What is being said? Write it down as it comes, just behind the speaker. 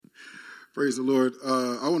Praise the Lord.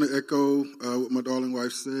 I want to echo what my darling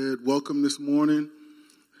wife said. Welcome this morning.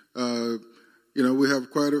 We have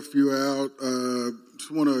quite a few out. Just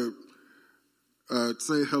want to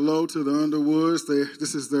say hello to the Underwoods.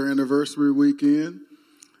 This is their anniversary weekend.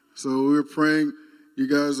 So we're praying. You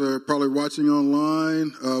guys are probably watching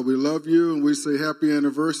online. We love you, and we say happy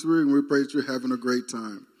anniversary, and we pray that you're having a great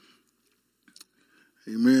time.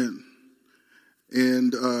 Amen.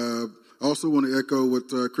 And I also want to echo what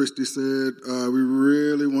Christy said. We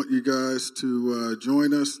really want you guys to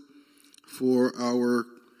join us for our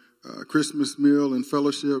Christmas meal and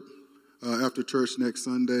fellowship after church next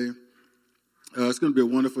Sunday. It's going to be a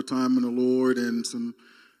wonderful time in the Lord, and some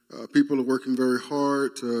people are working very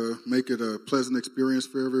hard to make it a pleasant experience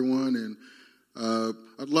for everyone. And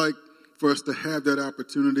I'd like for us to have that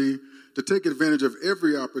opportunity to take advantage of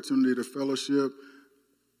every opportunity to fellowship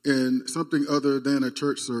in something other than a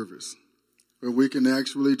church service, where we can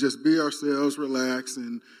actually just be ourselves, relax,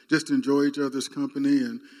 and just enjoy each other's company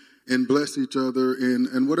and bless each other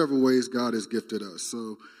in whatever ways God has gifted us.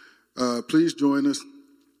 So please join us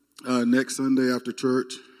next Sunday after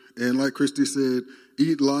church. And like Christy said,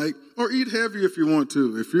 eat light or eat heavy if you want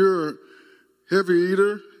to. If you're a heavy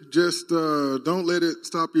eater, just don't let it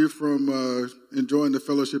stop you from enjoying the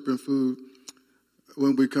fellowship and food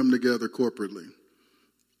when we come together corporately.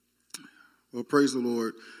 Well, praise the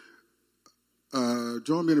Lord.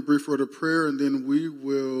 Join me in a brief word of prayer, and then we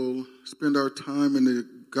will spend our time in the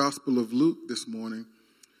Gospel of Luke this morning,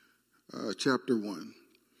 chapter 1.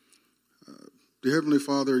 Dear Heavenly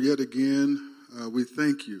Father, yet again, we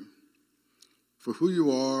thank you for who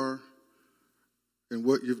you are and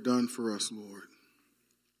what you've done for us, Lord.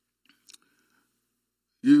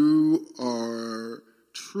 You are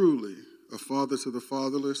truly a father to the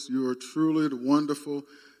fatherless. You are truly the wonderful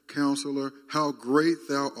Counselor. How great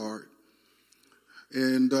thou art.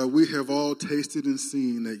 And we have all tasted and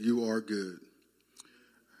seen that you are good.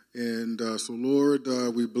 And so, Lord,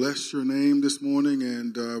 we bless your name this morning,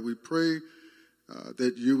 and we pray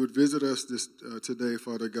that you would visit us today,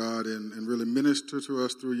 Father God, and really minister to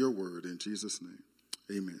us through your word. In Jesus' name,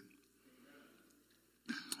 amen.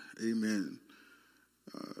 Amen.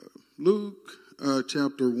 Luke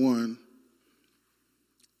chapter 1,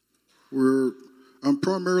 I'm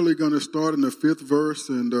primarily going to start in the 5th verse,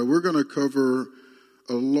 and we're going to cover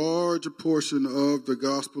a large portion of the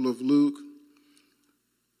Gospel of Luke.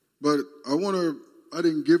 But I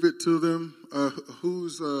didn't give it to them.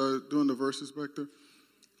 Who's doing the verses back there?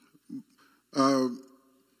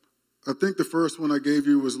 I think the first one I gave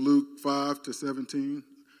you was Luke 5 to 17.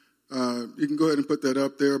 You can go ahead and put that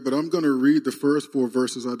up there, but I'm going to read the first 4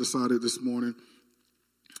 verses I decided this morning.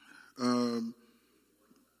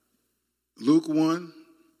 Luke 1.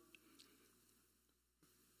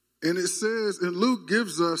 And it says, and Luke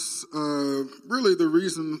gives us really the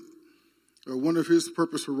reason, one of his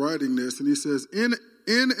purpose for writing this. And he says,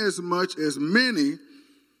 in as much as many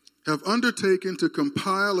have undertaken to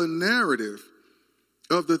compile a narrative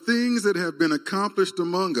of the things that have been accomplished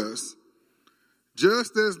among us,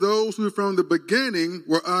 just as those who from the beginning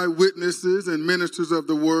were eyewitnesses and ministers of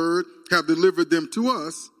the word have delivered them to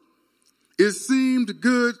us, it seemed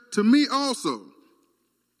good to me also,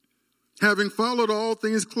 having followed all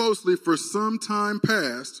things closely for some time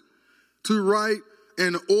past, to write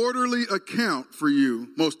an orderly account for you,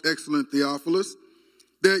 most excellent Theophilus,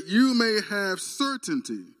 that you may have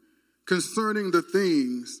certainty concerning the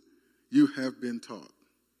things you have been taught.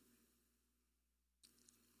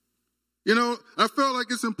 You know, I felt like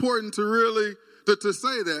it's important to really to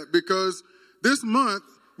say that, because this month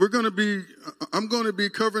I'm going to be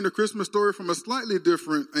covering the Christmas story from a slightly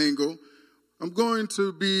different angle. I'm going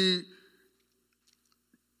to be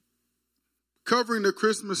covering the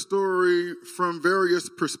Christmas story from various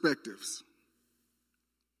perspectives.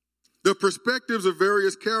 The perspectives of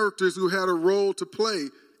various characters who had a role to play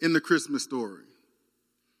in the Christmas story.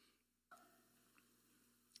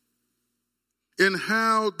 And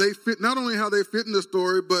how they fit, not only how they fit in the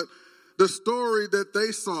story, but the story that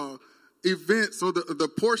they saw, events, or the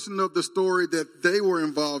portion of the story that they were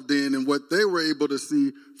involved in and what they were able to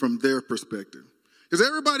see from their perspective. Because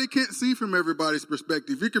everybody can't see from everybody's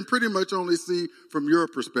perspective. You can pretty much only see from your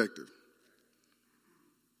perspective.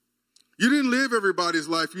 You didn't live everybody's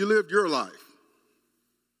life. You lived your life.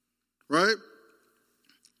 Right?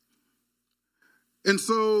 And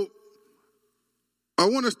so I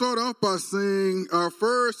want to start off by saying our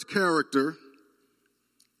first character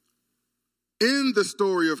in the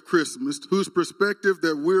story of Christmas, whose perspective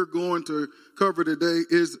that we're going to cover today,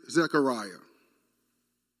 is Zechariah.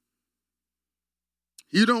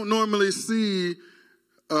 You don't normally see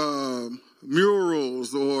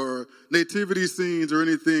murals or nativity scenes or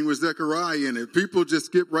anything with Zechariah in it. People just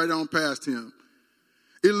skip right on past him.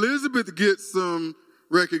 Elizabeth gets some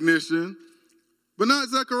recognition, but not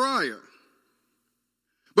Zechariah.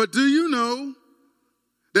 But do you know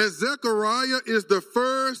that Zechariah is the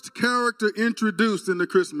first character introduced in the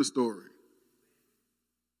Christmas story?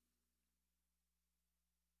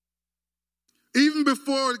 Even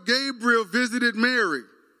before Gabriel visited Mary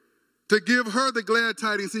to give her the glad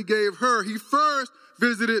tidings he gave her, he first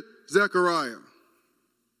visited Zechariah.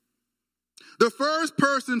 The first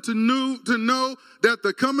person to know that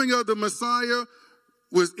the coming of the Messiah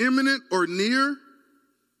was imminent or near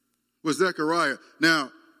was Zechariah.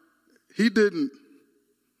 Now, he wasn't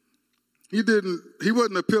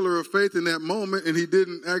a pillar of faith in that moment, and he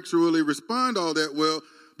didn't actually respond all that well,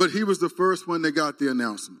 but he was the first one that got the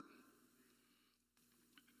announcement.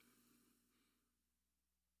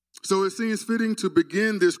 So it seems fitting to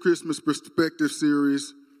begin this Christmas perspective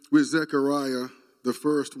series with Zechariah, the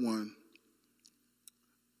first one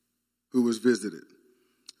who was visited.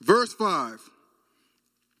 Verse 5,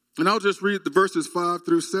 and I'll just read the verses 5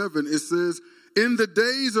 through 7. It says, "In the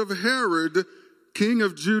days of Herod, king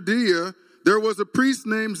of Judea, there was a priest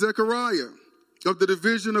named Zechariah of the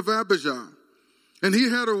division of Abijah. And he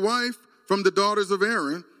had a wife from the daughters of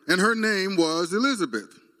Aaron, and her name was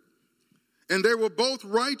Elizabeth. And they were both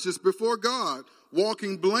righteous before God,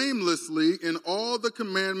 walking blamelessly in all the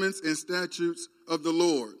commandments and statutes of the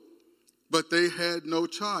Lord. But they had no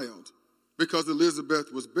child, because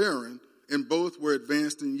Elizabeth was barren, and both were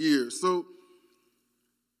advanced in years." So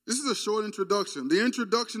this is a short introduction. The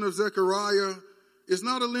introduction of Zechariah is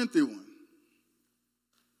not a lengthy one.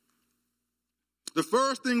 The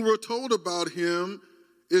first thing we're told about him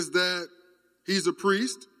is that he's a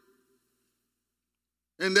priest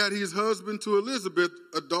and that he's husband to Elizabeth,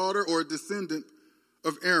 a daughter or a descendant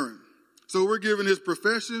of Aaron. So we're given his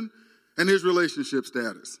profession and his relationship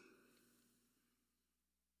status.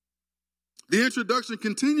 The introduction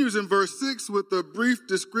continues in verse 6 with a brief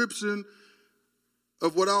description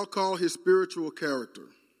of what I'll call his spiritual character.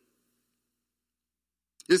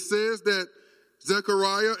 It says that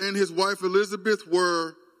Zechariah and his wife Elizabeth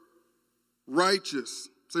were righteous.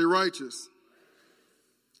 Say righteous.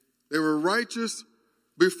 They were righteous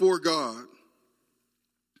before God.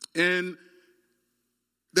 And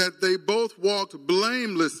that they both walked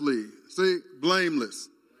blamelessly. Say blameless.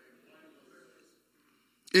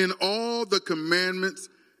 In all the commandments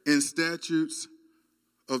and statutes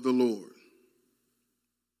of the Lord.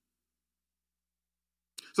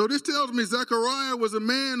 So this tells me Zechariah was a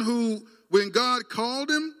man who, when God called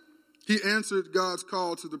him, he answered God's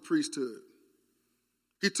call to the priesthood.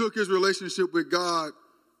 He took his relationship with God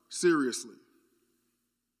seriously.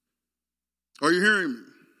 Are you hearing me?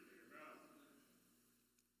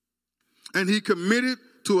 And he committed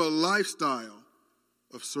to a lifestyle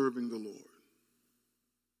of serving the Lord.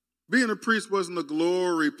 Being a priest wasn't a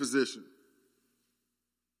glory position.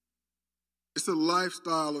 It's a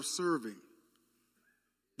lifestyle of serving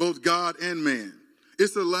both God and man.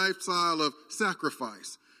 It's a lifestyle of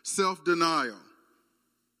sacrifice, self-denial,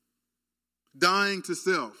 dying to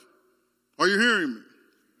self. Are you hearing me?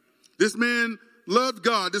 This man loved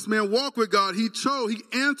God. This man walked with God. He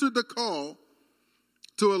answered the call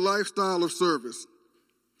to a lifestyle of service.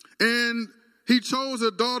 And he chose a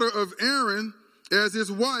daughter of Aaron as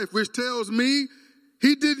his wife, which tells me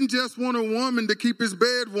he didn't just want a woman to keep his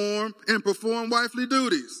bed warm and perform wifely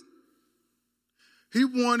duties. He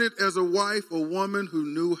wanted as a wife a woman who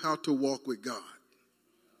knew how to walk with God.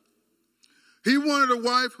 He wanted a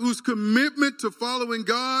wife whose commitment to following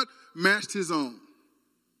God matched his own.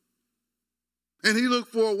 And he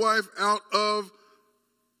looked for a wife out of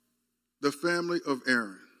the family of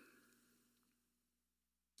Aaron.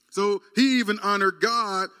 So he even honored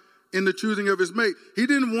God in the choosing of his mate. He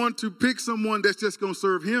didn't want to pick someone that's just going to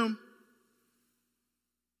serve him.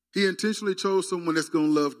 He intentionally chose someone that's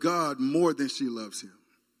going to love God more than she loves him.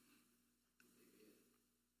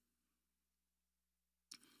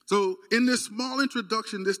 So in this small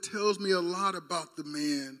introduction, this tells me a lot about the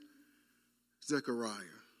man, Zechariah.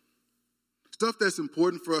 Stuff that's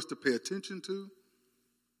important for us to pay attention to.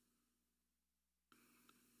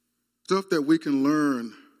 Stuff that we can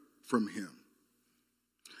learn from him.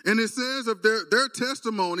 And it says of their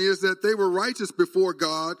testimony is that they were righteous before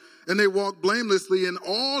God and they walked blamelessly in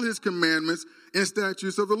all his commandments and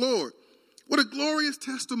statutes of the Lord. What a glorious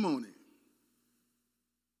testimony.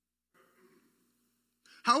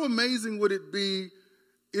 How amazing would it be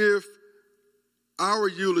if our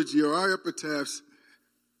eulogy or our epitaphs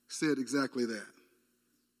said exactly that?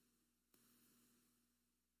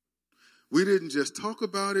 We didn't just talk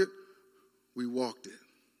about it, we walked it.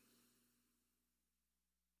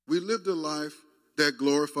 We lived a life that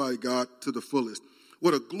glorified God to the fullest.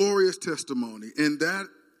 What a glorious testimony. And that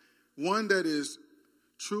one that is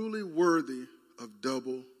truly worthy of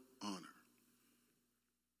double honor.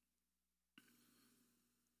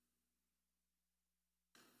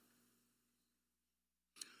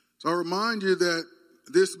 So I remind you that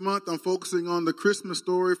this month I'm focusing on the Christmas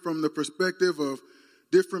story from the perspective of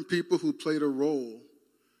different people who played a role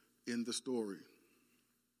in the story.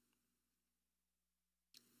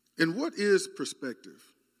 And what is perspective?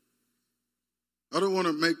 I don't want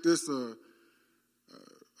to make this a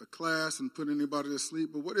class and put anybody to sleep,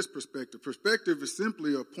 but what is perspective? Perspective is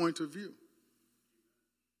simply a point of view.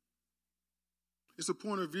 It's a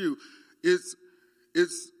point of view. It's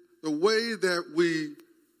the way that we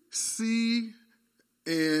see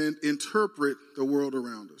and interpret the world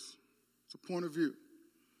around us. It's a point of view.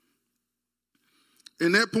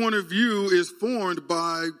 And that point of view is formed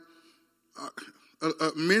by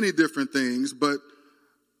many different things, but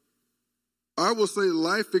I will say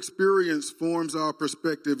life experience forms our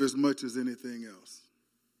perspective as much as anything else.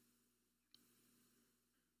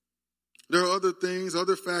 There are other things,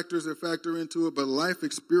 other factors that factor into it, but life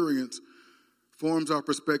experience forms our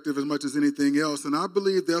perspective as much as anything else. And I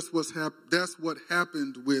believe that's what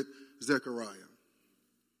happened with Zechariah.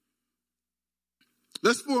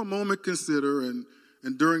 Let's for a moment consider, and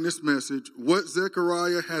during this message, what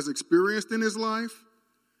Zechariah has experienced in his life,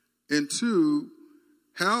 and two,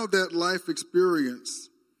 how that life experience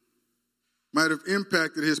might have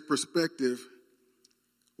impacted his perspective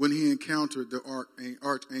when he encountered the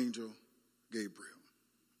archangel Gabriel.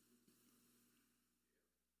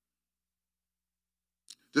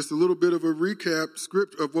 Just a little bit of a recap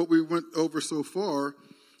script of what we went over so far.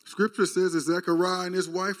 Scripture says that Zechariah and his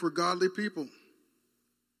wife were godly people.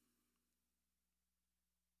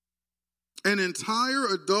 An entire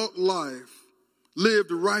adult life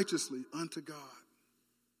lived righteously unto God.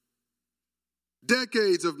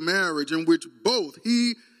 Decades of marriage in which both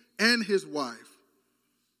he and his wife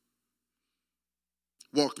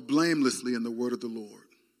walked blamelessly in the word of the Lord.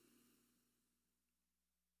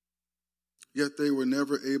 Yet they were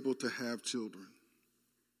never able to have children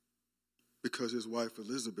because his wife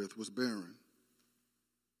Elizabeth was barren.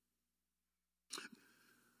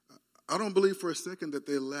 I don't believe for a second that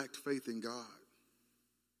they lacked faith in God.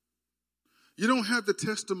 You don't have the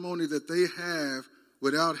testimony that they have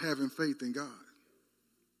without having faith in God.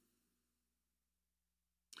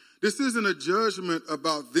 This isn't a judgment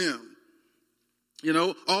about them. You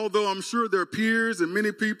know, although I'm sure their peers and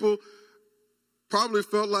many people probably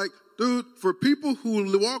felt like, dude, for people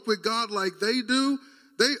who walk with God like they do,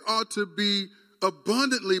 they ought to be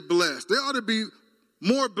abundantly blessed. They ought to be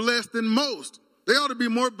more blessed than most. They ought to be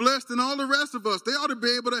more blessed than all the rest of us. They ought to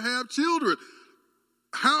be able to have children.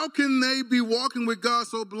 How can they be walking with God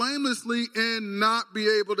so blamelessly and not be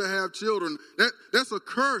able to have children? That's a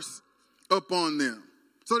curse upon them.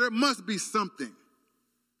 So there must be something.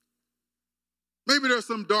 Maybe there's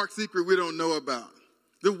some dark secret we don't know about.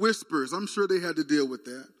 The whispers, I'm sure they had to deal with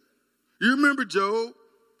that. You remember Job?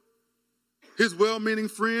 His well-meaning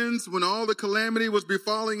friends, when all the calamity was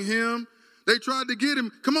befalling him, they tried to get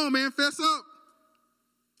him, come on man, fess up.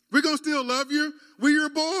 We're going to still love you. We're your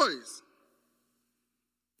boys.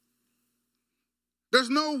 There's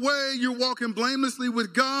no way you're walking blamelessly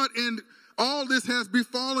with God and all this has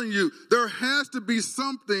befallen you. There has to be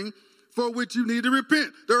something for which you need to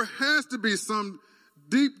repent. There has to be some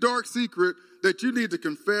deep, dark secret that you need to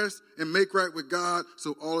confess and make right with God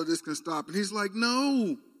so all of this can stop. And he's like,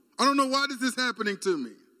 no, I don't know why this is happening to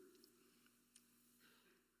me.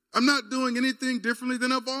 I'm not doing anything differently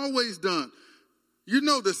than I've always done. You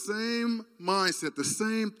know, the same mindset, the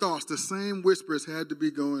same thoughts, the same whispers had to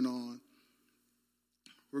be going on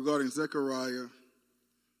regarding Zechariah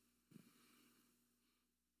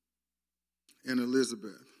and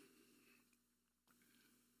Elizabeth.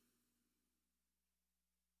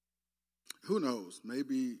 Who knows?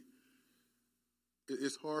 Maybe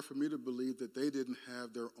it's hard for me to believe that they didn't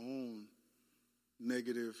have their own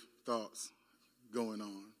negative thoughts going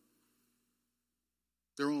on.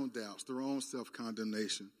 Their own doubts, their own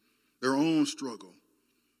self-condemnation, their own struggle.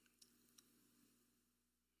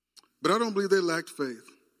 But I don't believe they lacked faith.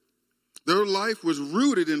 Their life was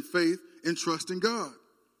rooted in faith and trust in God.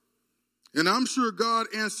 And I'm sure God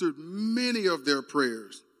answered many of their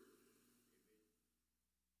prayers.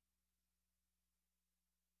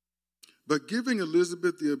 But giving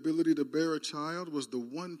Elizabeth the ability to bear a child was the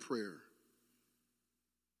one prayer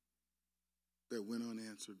that went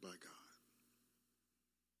unanswered by God.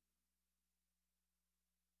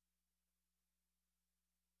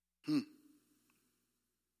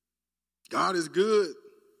 God is good.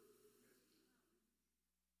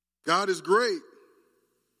 God is great.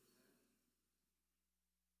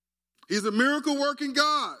 He's a miracle working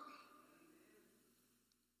God.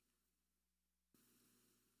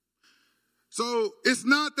 So it's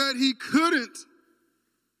not that he couldn't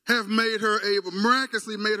have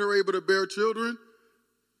miraculously made her able to bear children,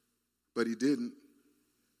 but he didn't.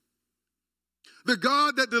 The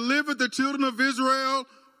God that delivered the children of Israel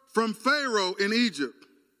from Pharaoh in Egypt,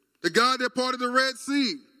 the God that parted the Red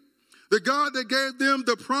Sea, the God that gave them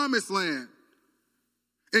the promised land,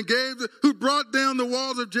 and who brought down the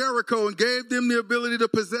walls of Jericho and gave them the ability to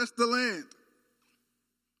possess the land,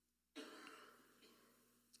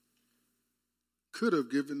 could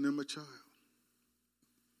have given them a child.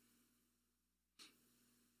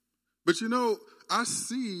 But I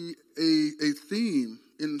see a theme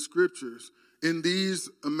in scriptures in these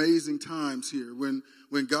amazing times here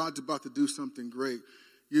when God's about to do something great.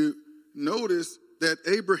 You notice that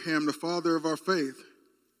Abraham, the father of our faith,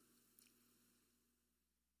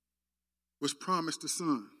 was promised a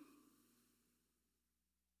son.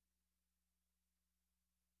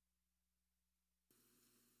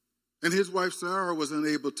 And his wife Sarah was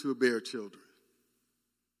unable to bear children.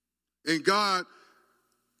 And God,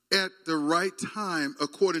 at the right time,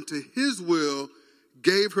 according to his will,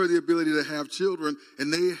 gave her the ability to have children,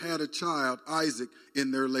 and they had a child, Isaac,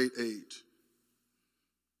 in their late age.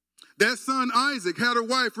 That son, Isaac, had a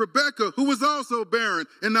wife, Rebekah, who was also barren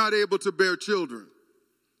and not able to bear children.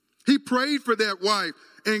 He prayed for that wife,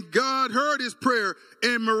 and God heard his prayer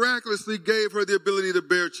and miraculously gave her the ability to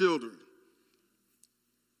bear children.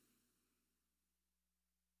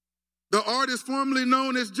 The artist formerly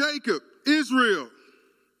known as Jacob, Israel.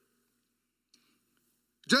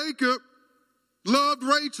 Jacob loved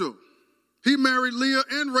Rachel. He married Leah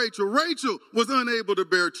and Rachel. Rachel was unable to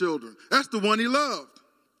bear children. That's the one he loved.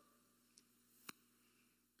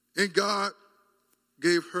 And God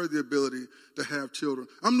gave her the ability to have children.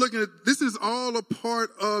 I'm looking at, this is all a part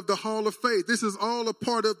of the Hall of Faith. This is all a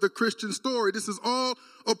part of the Christian story. This is all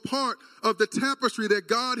a part of the tapestry that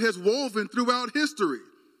God has woven throughout history.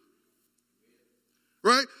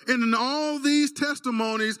 Right? And in all these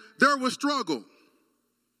testimonies, there was struggle.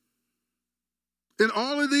 In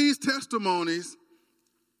all of these testimonies,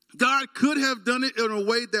 God could have done it in a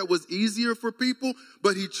way that was easier for people,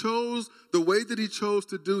 but he chose the way that he chose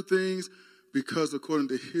to do things because according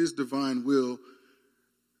to his divine will,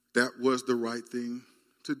 that was the right thing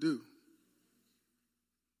to do.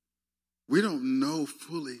 We don't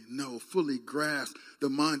fully grasp the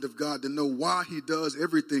mind of God to know why he does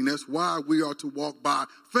everything. That's why we are to walk by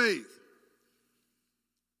faith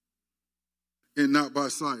and not by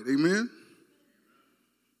sight. Amen?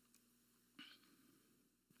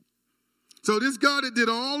 So this God that did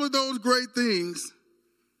all of those great things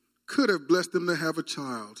could have blessed them to have a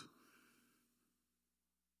child.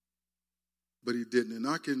 But he didn't.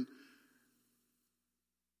 And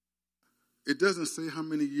it doesn't say how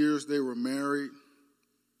many years they were married.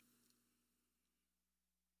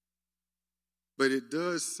 But it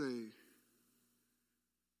does say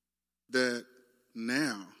that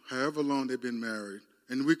now, however long they've been married,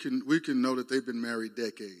 and we can know that they've been married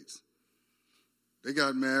decades. They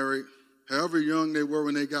got married. However young they were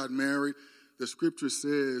when they got married, the scripture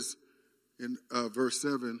says in verse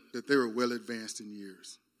 7 that they were well advanced in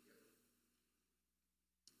years.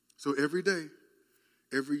 So every day,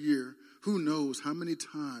 every year, who knows how many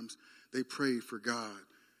times they prayed for God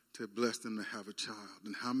to bless them to have a child,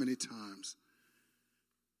 and how many times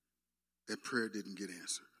that prayer didn't get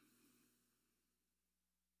answered.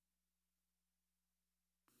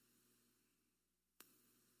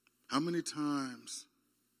 How many times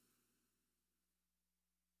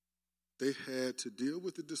they had to deal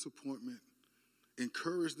with the disappointment,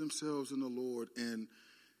 encourage themselves in the Lord, and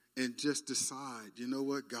just decide, you know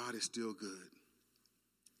what, God is still good.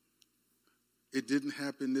 It didn't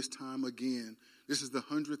happen this time again. This is the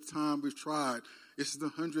 100th time we've tried. This is the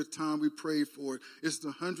 100th time we prayed for it. It's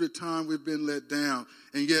the 100th time we've been let down.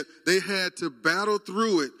 And yet they had to battle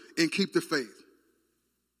through it and keep the faith.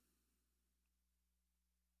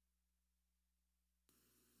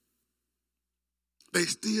 They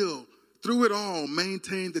still, through it all,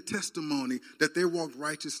 maintained the testimony that they walked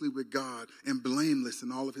righteously with God and blameless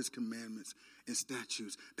in all of his commandments and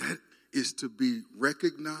statutes. That is to be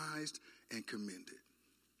recognized and commended.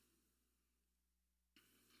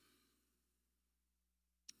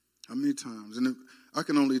 How many times? And I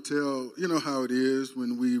can only tell, you know how it is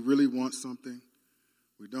when we really want something,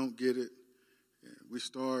 we don't get it, and we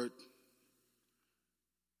start,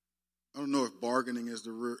 I don't know if bargaining is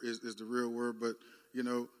the real word, but, you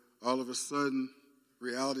know, all of a sudden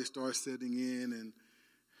reality starts setting in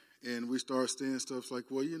And we start saying stuff like,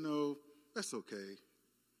 well, that's okay.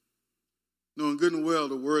 Knowing good and well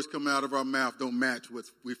the words come out of our mouth don't match what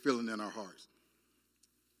we're feeling in our hearts.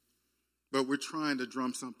 But we're trying to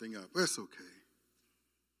drum something up. That's okay.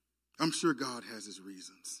 I'm sure God has his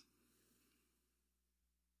reasons.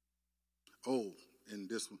 Oh, and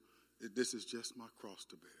this is just my cross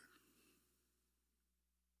to bear.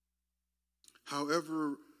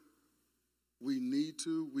 However we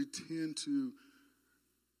tend to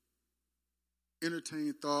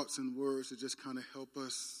entertain thoughts and words that just kind of help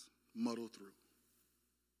us muddle through.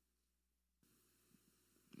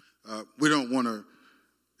 We don't want to,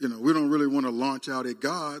 we don't really want to launch out at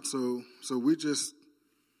God, so we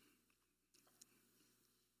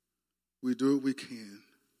do what we can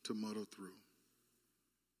to muddle through.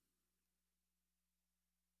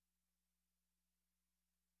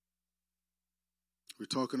 We're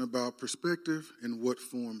talking about perspective and what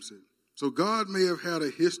forms it. So God may have had a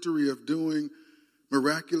history of doing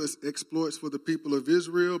miraculous exploits for the people of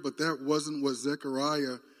Israel, but that wasn't what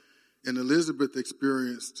Zechariah and Elizabeth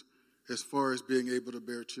experienced as far as being able to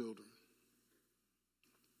bear children.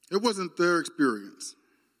 It wasn't their experience.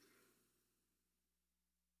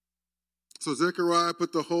 So Zechariah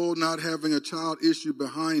put the whole not having a child issue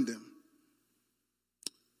behind him.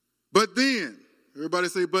 But then, everybody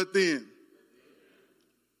say, but then.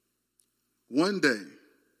 One day,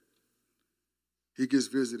 he gets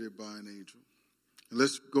visited by an angel. And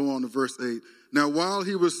let's go on to verse 8. Now, while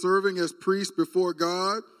he was serving as priest before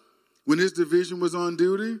God, when his division was on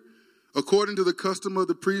duty, according to the custom of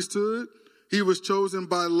the priesthood, he was chosen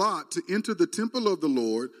by lot to enter the temple of the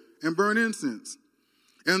Lord and burn incense.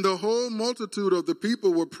 And the whole multitude of the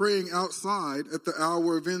people were praying outside at the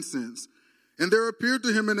hour of incense. And there appeared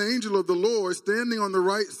to him an angel of the Lord standing on the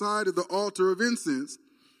right side of the altar of incense.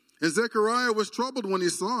 And Zechariah was troubled when he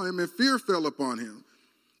saw him, and fear fell upon him.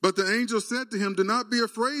 But the angel said to him, do not be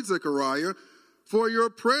afraid, Zechariah, for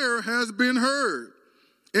your prayer has been heard.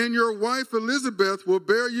 And your wife Elizabeth will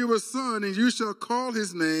bear you a son, and you shall call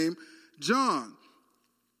his name John.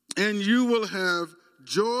 And you will have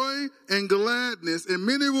joy and gladness, and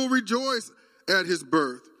many will rejoice at his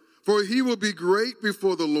birth. For he will be great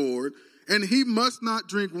before the Lord, and he must not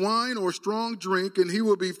drink wine or strong drink, and he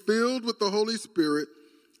will be filled with the Holy Spirit,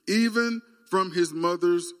 even from his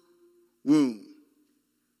mother's womb.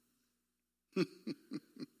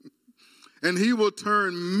 And he will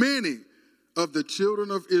turn many of the children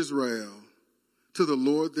of Israel to the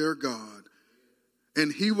Lord their God.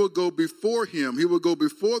 And he will go before him. He will go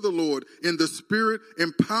before the Lord in the spirit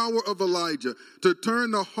and power of Elijah, to turn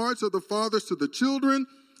the hearts of the fathers to the children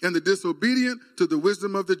and the disobedient to the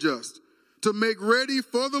wisdom of the just, to make ready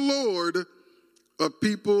for the Lord a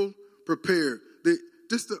people prepared.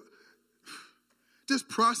 Just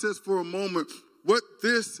process for a moment what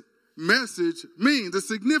this message means, the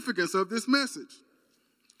significance of this message,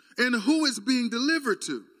 and who it's being delivered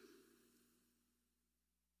to.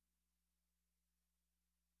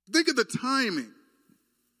 Think of the timing.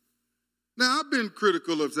 Now, I've been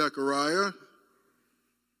critical of Zechariah,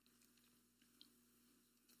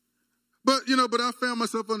 but I found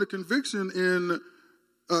myself under conviction in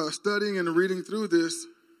studying and reading through this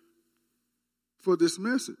for this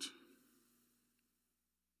message.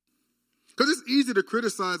 Because it's easy to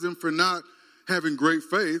criticize him for not having great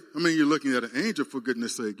faith. I mean, you're looking at an angel, for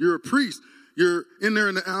goodness sake. You're a priest. You're in there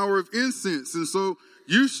in the hour of incense. And so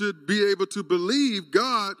you should be able to believe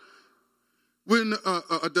God when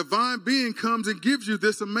a divine being comes and gives you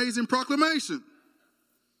this amazing proclamation.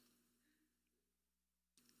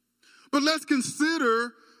 But let's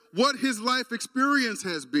consider what his life experience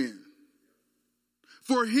has been.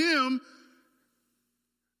 For him,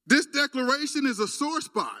 this declaration is a sore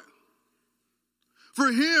spot. For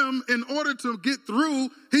him, in order to get through,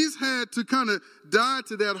 he's had to kind of die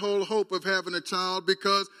to that whole hope of having a child,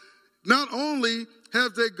 because not only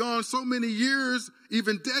have they gone so many years,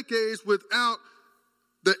 even decades, without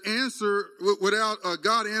the answer, without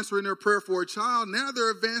God answering their prayer for a child, now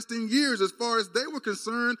they're advanced in years. As far as they were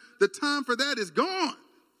concerned, the time for that is gone.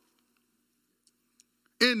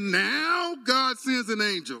 And now God sends an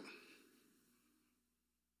angel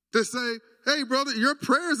to say, hey, brother, your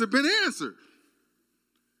prayers have been answered.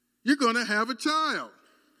 You're going to have a child.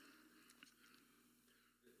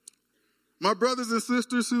 My brothers and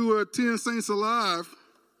sisters who attend Saints Alive,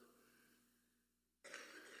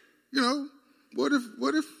 what if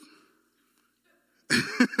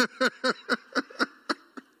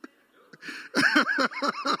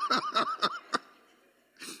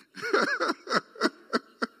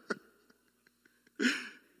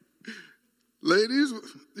ladies,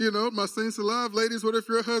 my Saints Alive ladies, what if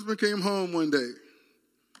your husband came home one day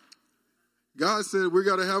God said, we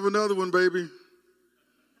got to have another one, baby.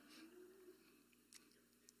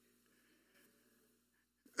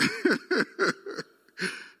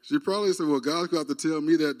 She probably said, well, God's got to tell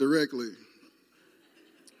me that directly.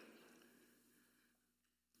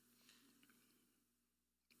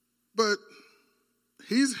 But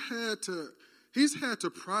he's had to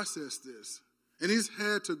process this, and he's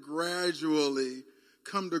had to gradually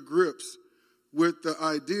come to grips with the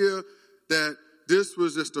idea that this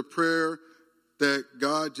was just a prayer that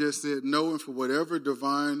God just said no, and for whatever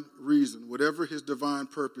divine reason, whatever his divine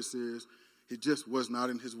purpose is, it just was not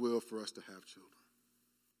in his will for us to have children.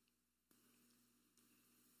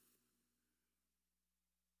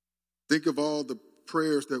 Think of all the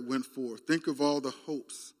prayers that went forth. Think of all the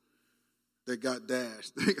hopes that got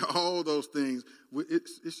dashed. Think of all those things.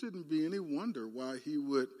 It shouldn't be any wonder why he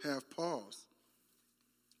would have pause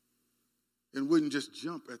and wouldn't just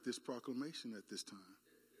jump at this proclamation at this time.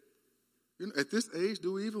 You know, at this age,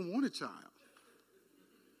 do we even want a child?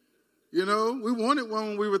 You know, we wanted one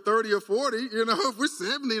when we were 30 or 40. You know, if we're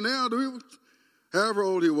 70 now, however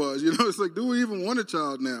old he was, you know, it's like, do we even want a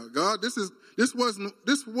child now? God, this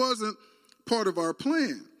wasn't part of our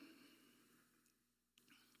plan.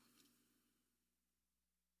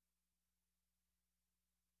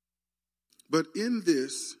 But in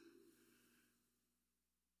this,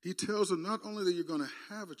 he tells them not only that you're going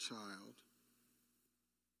to have a child,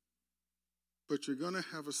 but you're going to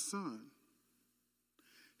have a son.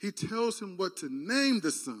 He tells him what to name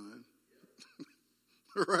the son,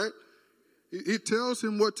 right? He tells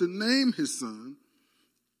him what to name his son,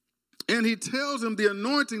 and he tells him the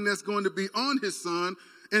anointing that's going to be on his son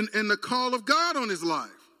and the call of God on his life.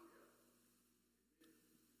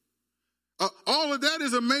 All of that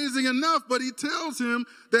is amazing enough, but he tells him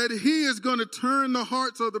that he is going to turn the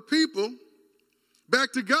hearts of the people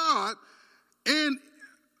back to God, and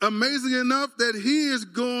amazing enough that he is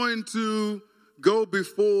going to go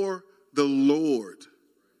before the Lord,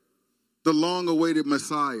 the long-awaited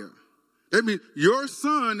Messiah. That means your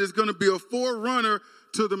son is going to be a forerunner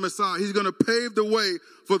to the Messiah. He's going to pave the way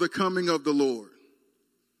for the coming of the Lord.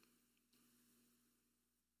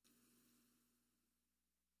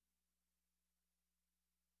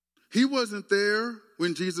 He wasn't there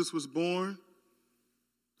when Jesus was born.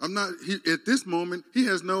 At this moment, he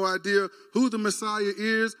has no idea who the Messiah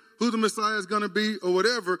is, who the Messiah is going to be, or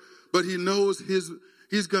whatever, but he knows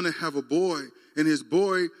he's going to have a boy, and his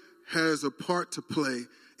boy has a part to play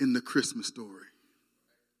in the Christmas story.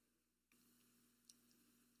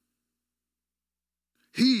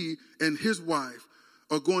 He and his wife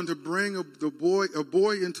are going to bring a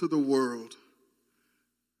boy into the world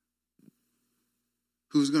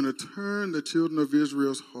who's going to turn the children of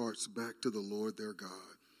Israel's hearts back to the Lord their God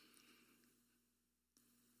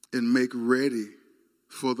and make ready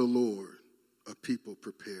for the Lord a people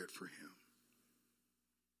prepared for him.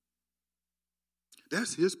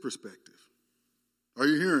 That's his perspective. Are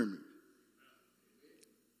you hearing me?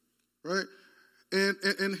 Right?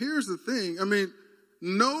 And here's the thing. I mean,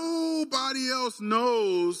 nobody else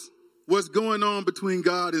knows what's going on between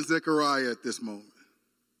God and Zechariah at this moment.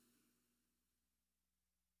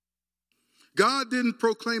 God didn't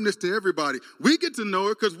proclaim this to everybody. We get to know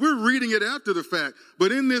it because we're reading it after the fact.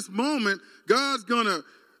 But in this moment, God's going to,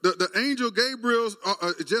 the angel Gabriel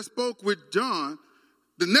just spoke with John.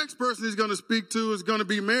 The next person he's going to speak to is going to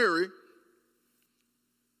be Mary.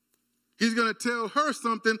 He's going to tell her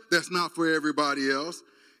something that's not for everybody else.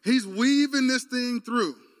 He's weaving this thing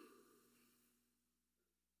through.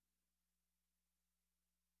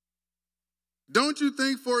 Don't you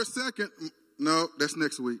think for a second, no, that's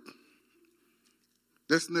next week.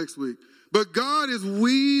 That's next week. But God is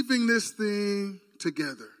weaving this thing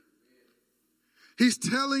together. He's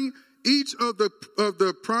telling each of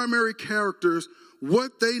the primary characters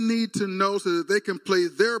what they need to know so that they can play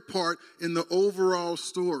their part in the overall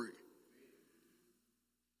story.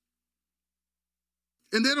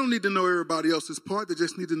 And they don't need to know everybody else's part. They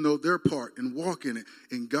just need to know their part and walk in it.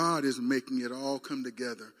 And God is making it all come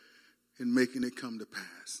together and making it come to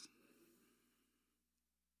pass.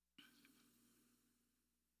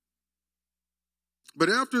 But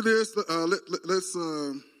after this,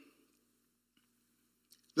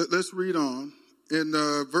 let's read on in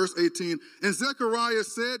verse 18. And Zechariah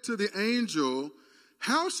said to the angel,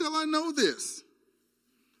 "How shall I know this?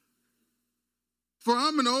 For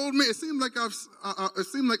I'm an old man." It seemed like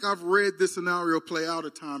I've read this scenario play out a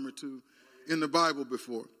time or two in the Bible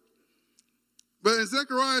before. But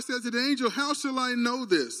Zechariah said to the angel, "How shall I know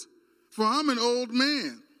this? For I'm an old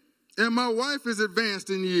man, and my wife is advanced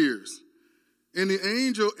in years." And the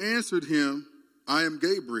angel answered him, "I am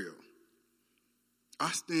Gabriel. I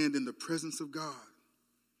stand in the presence of God,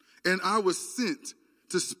 and I was sent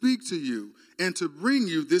to speak to you and to bring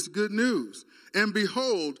you this good news. And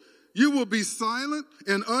behold, you will be silent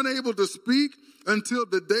and unable to speak until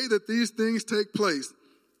the day that these things take place,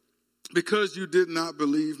 because you did not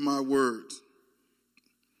believe my words,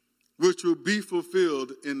 which will be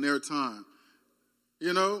fulfilled in their time.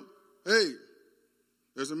 You know, hey,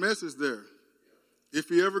 there's a message there. If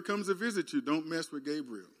he ever comes to visit you, don't mess with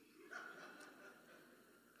Gabriel.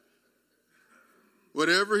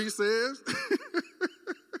 Whatever he says.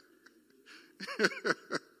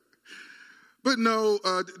 But no,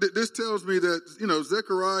 this tells me that,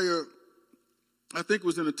 Zechariah, I think,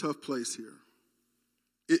 was in a tough place here.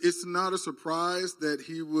 It's not a surprise that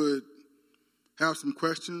he would have some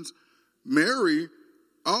questions. Mary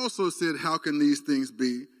also said, how can these things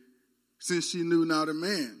be, since she knew not a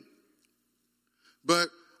man? But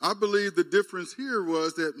I believe the difference here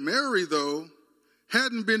was that Mary, though,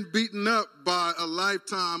 hadn't been beaten up by a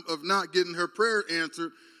lifetime of not getting her prayer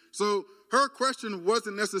answered. So her question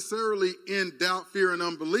wasn't necessarily in doubt, fear, and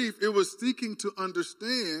unbelief. It was seeking to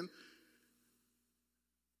understand,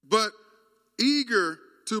 but eager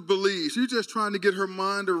to believe. She's just trying to get her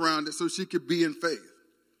mind around it so she could be in faith.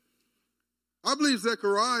 I believe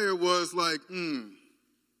Zechariah was like,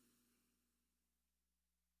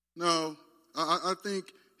 No, I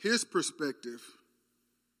think his perspective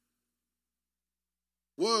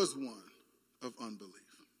was one of unbelief.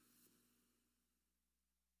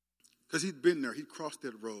 Because he'd been there. He'd crossed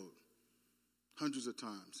that road hundreds of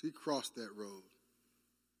times. He crossed that road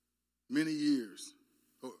many years.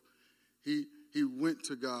 He went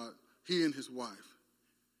to God, he and his wife.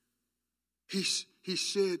 He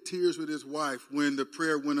shed tears with his wife when the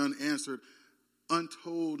prayer went unanswered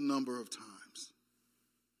untold number of times.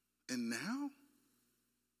 And now,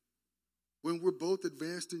 when we're both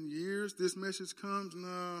advanced in years, this message comes,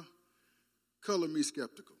 nah, color me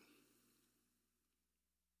skeptical.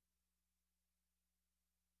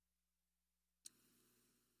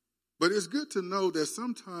 But it's good to know that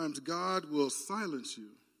sometimes God will silence you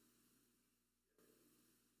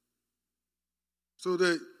so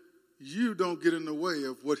that you don't get in the way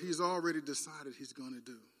of what he's already decided he's going to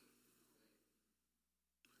do.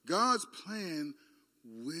 God's plan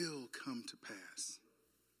will come to pass.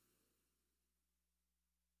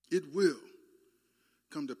 It will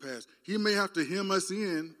come to pass. He may have to hem us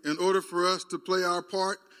in order for us to play our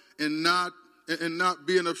part and not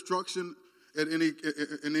be an obstruction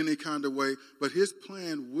in any kind of way. But his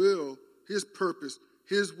plan will, his purpose,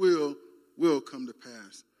 his will come to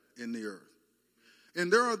pass in the earth.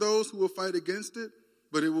 And there are those who will fight against it,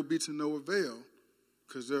 but it will be to no avail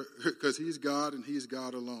because he's God and he's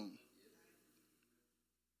God alone.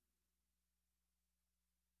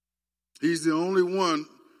 He's the only one.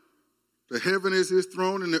 The heaven is his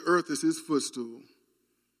throne and the earth is his footstool.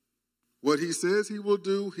 What he says he will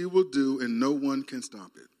do, and no one can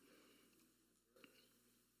stop it.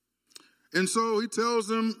 And so he tells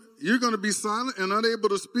them, you're going to be silent and unable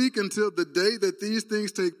to speak until the day that these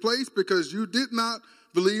things take place, because you did not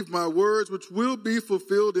believe my words, which will be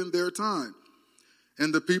fulfilled in their time.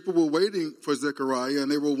 And the people were waiting for Zechariah,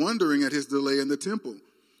 and they were wondering at his delay in the temple.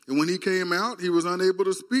 And when he came out, he was unable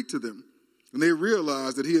to speak to them. And they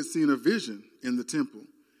realized that he had seen a vision in the temple.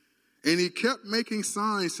 And he kept making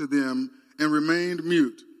signs to them and remained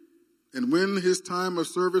mute. And when his time of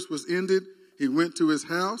service was ended, he went to his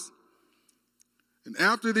house. And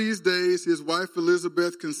after these days, his wife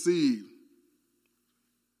Elizabeth conceived.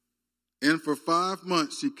 And for 5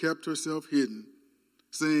 months she kept herself hidden,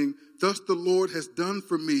 saying, thus the Lord has done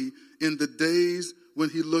for me in the days when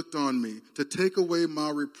he looked on me, to take away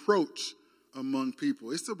my reproach among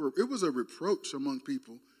people. It was a reproach among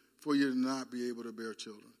people for you to not be able to bear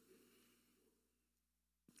children.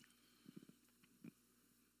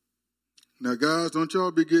 Now, guys, don't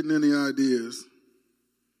y'all be getting any ideas.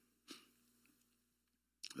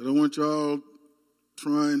 I don't want y'all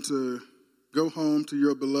trying to go home to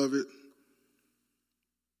your beloved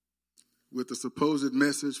with the supposed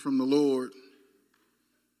message from the Lord.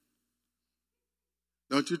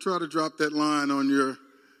 Don't you try to drop that line on your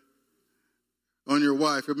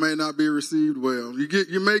wife. It may not be received well.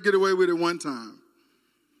 You may get away with it one time.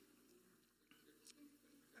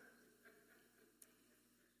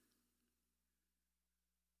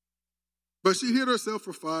 But she hid herself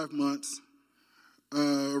for 5 months.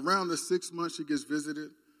 Around the 6th month, she gets visited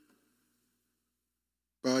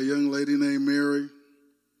by a young lady named Mary,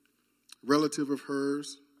 relative of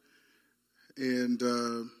hers. And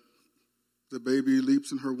the baby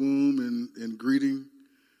leaps in her womb in greeting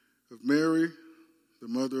of Mary, the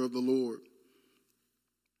mother of the Lord.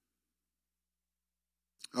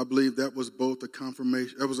 I believe that was both a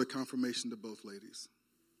confirmation. That was a confirmation to both ladies.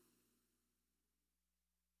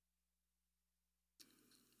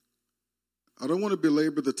 I don't want to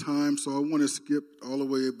belabor the time, so I want to skip all the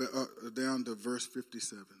way down to verse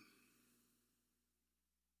 57.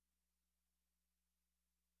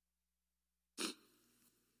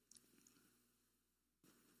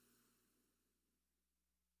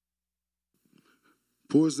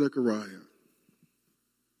 Poor Zechariah,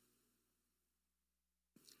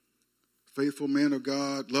 faithful man of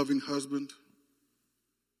God, loving husband,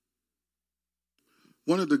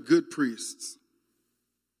 one of the good priests,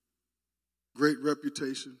 great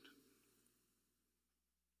reputation,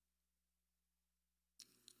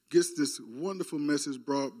 gets this wonderful message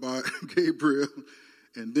brought by Gabriel,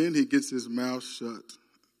 and then he gets his mouth shut.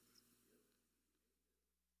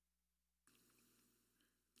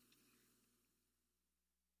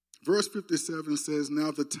 Verse 57 says,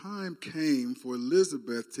 "Now the time came for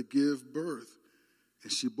Elizabeth to give birth,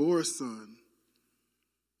 and she bore a son.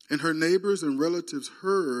 And her neighbors and relatives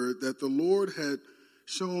heard that the Lord had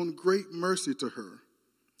shown great mercy to her,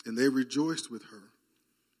 and they rejoiced with her.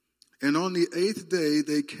 And on the 8th day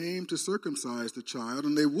they came to circumcise the child,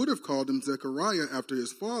 and they would have called him Zechariah after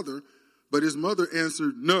his father, but his mother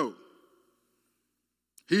answered, 'No,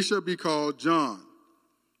 he shall be called John.'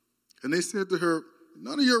 And they said to her,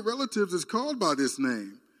 'None of your relatives is called by this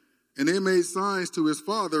name.' And they made signs to his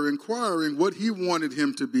father, inquiring what he wanted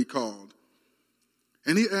him to be called.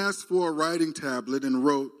 And he asked for a writing tablet and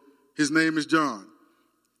wrote, 'His name is John.'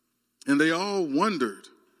 And they all wondered.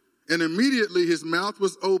 And immediately his mouth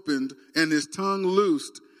was opened and his tongue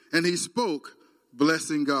loosed, and he spoke,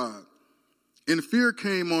 blessing God. And fear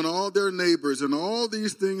came on all their neighbors, and all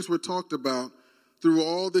these things were talked about through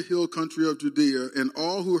all the hill country of Judea. And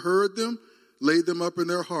all who heard them laid them up in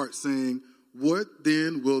their hearts, saying, 'What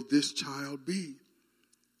then will this child be?'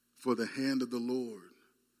 For the hand of the Lord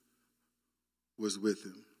was with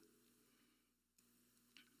him."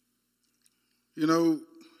 You know,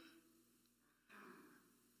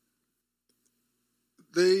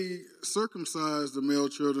 they circumcised the male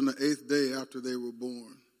children the 8th day after they were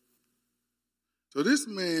born. So this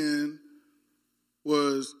man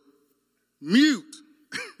was mute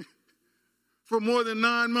for more than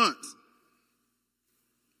 9 months.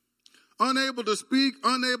 Unable to speak,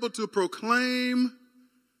 unable to proclaim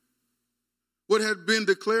what had been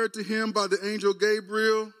declared to him by the angel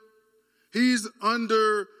Gabriel. He's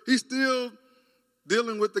still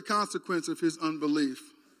dealing with the consequence of his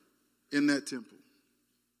unbelief in that temple.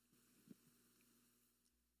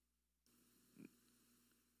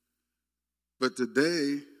 But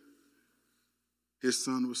today, his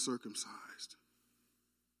son was circumcised.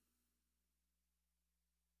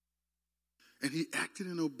 And he acted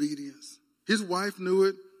in obedience. His wife knew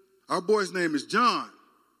it. Our boy's name is John.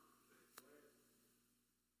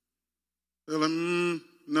 They're like,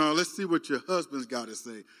 no, let's see what your husband's got to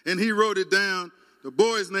say. And he wrote it down. The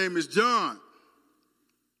boy's name is John.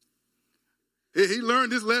 He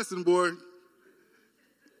learned his lesson, boy.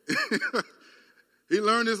 He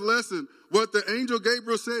learned his lesson. What the angel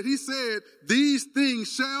Gabriel said, he said, these things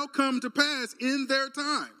shall come to pass in their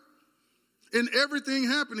time. And everything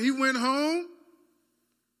happened. He went home.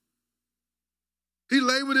 He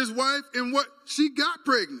lay with his wife, and she got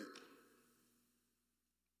pregnant.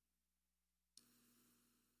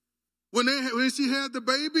 When she had the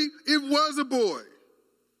baby, it was a boy.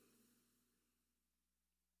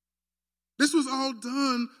 This was all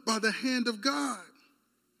done by the hand of God.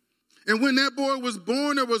 And when that boy was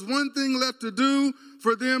born, there was one thing left to do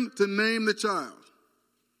for them to name the child.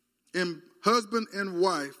 And husband and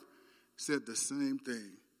wife said the same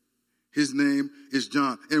thing. His name is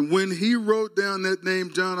John. And when he wrote down that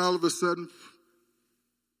name, John, all of a sudden,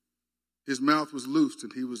 his mouth was loosed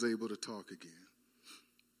and he was able to talk again.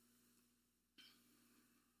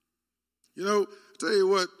 You know, tell you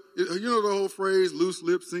what, you know the whole phrase, loose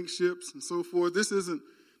lips sink ships and so forth. This doesn't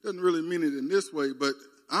really mean it in this way, but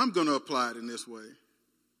I'm going to apply it in this way,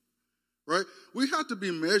 right? We have to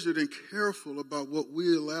be measured and careful about what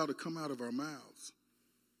we allow to come out of our mouths.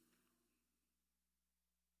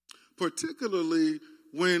 Particularly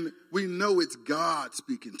when we know it's God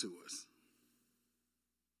speaking to us.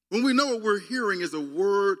 When we know what we're hearing is a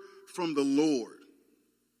word from the Lord.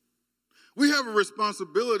 We have a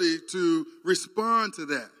responsibility to respond to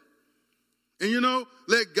that. And you know,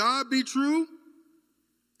 let God be true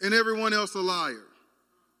and everyone else a liar.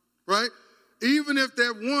 Right? Even if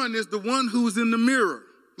that one is the one who's in the mirror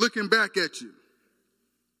looking back at you.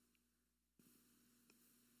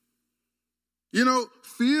 You know,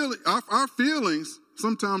 our feelings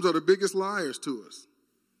sometimes are the biggest liars to us.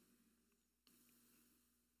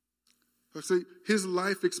 See, his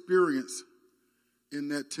life experience in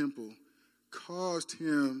that temple caused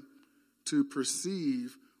him to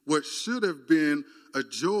perceive what should have been a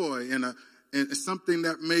joy and something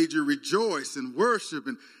that made you rejoice and worship.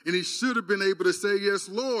 And he should have been able to say, yes,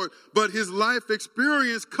 Lord. But his life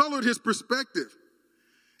experience colored his perspective.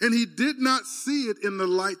 And he did not see it in the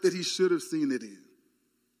light that he should have seen it in.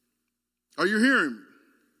 Are you hearing me?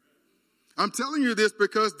 I'm telling you this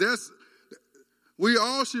because we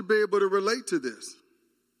all should be able to relate to this.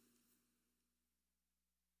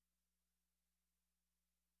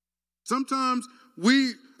 Sometimes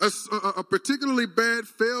a particularly bad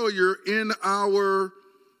failure in our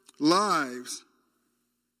lives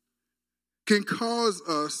can cause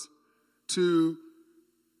us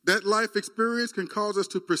that life experience can cause us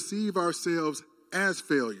to perceive ourselves as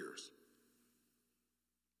failures.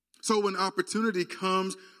 So when opportunity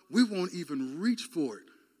comes, we won't even reach for it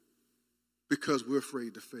because we're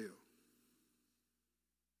afraid to fail.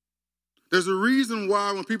 There's a reason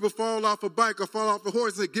why when people fall off a bike or fall off a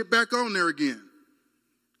horse, they say, get back on there again.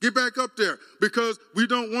 Get back up there, because we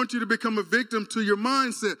don't want you to become a victim to your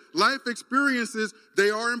mindset. Life experiences, they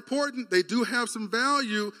are important. They do have some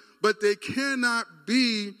value, but they cannot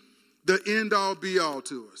be the end-all, be-all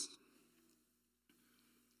to us.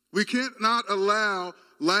 We cannot allow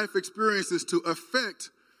life experiences to affect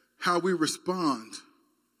how we respond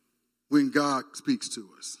when God speaks to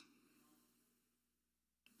us.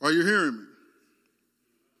 Are you hearing me?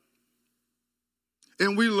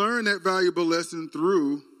 And we learn that valuable lesson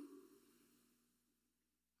through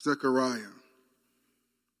Zechariah.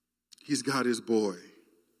 He's got his boy.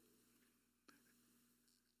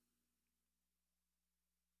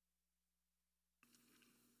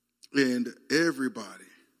 And everybody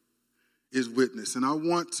is witness. And I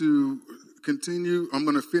want to continue. I'm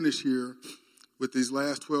going to finish here with these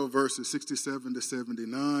last 12 verses, 67 to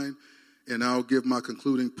 79. And I'll give my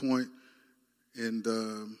concluding point, and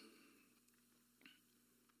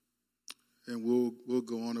we'll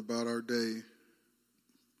go on about our day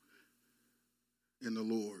in the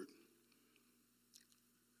Lord.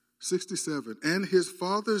 67. And his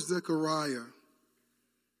father Zechariah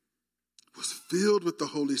was filled with the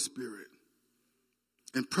Holy Spirit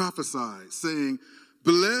and prophesied, saying,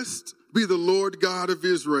 blessed be the Lord God of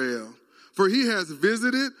Israel, for he has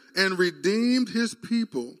visited and redeemed his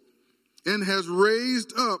people, and has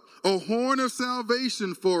raised up a horn of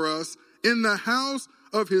salvation for us in the house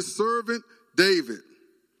of his servant David,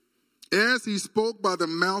 as he spoke by the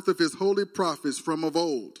mouth of his holy prophets from of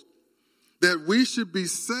old, that we should be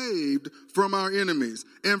saved from our enemies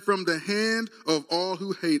and from the hand of all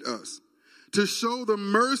who hate us, to show the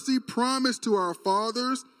mercy promised to our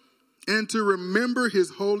fathers, and to remember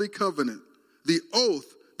his holy covenant, the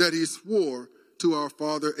oath that he swore to our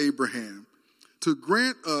father Abraham, to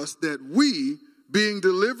grant us that we, being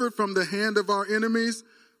delivered from the hand of our enemies,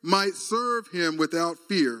 might serve him without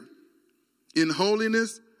fear, in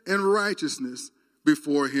holiness and righteousness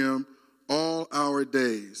before him all our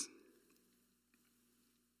days.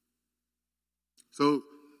 So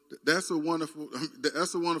that's a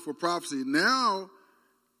wonderful prophecy. Now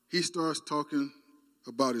he starts talking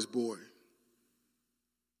about his boy.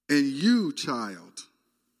 And you, child.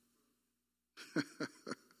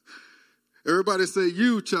 Everybody say,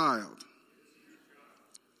 you, child.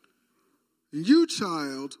 You,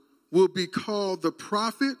 child, will be called the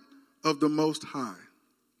prophet of the Most High.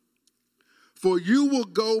 For you will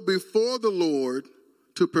go before the Lord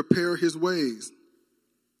to prepare his ways,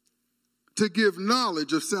 to give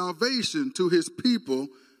knowledge of salvation to his people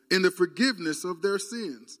in the forgiveness of their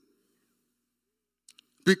sins,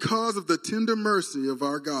 because of the tender mercy of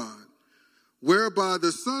our God, whereby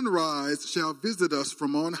the sunrise shall visit us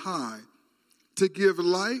from on high, to give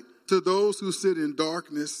light to those who sit in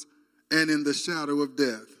darkness and in the shadow of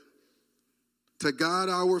death, to guide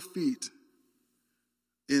our feet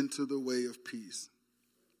into the way of peace.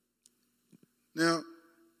 Now,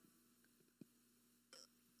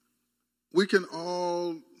 we can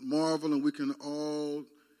all marvel and we can all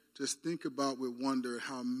just think about with wonder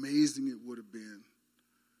how amazing it would have been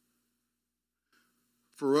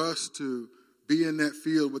for us to be in that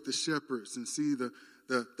field with the shepherds and see the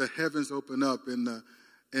heavens open up and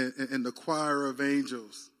the choir of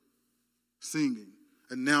angels singing,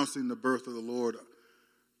 announcing the birth of the Lord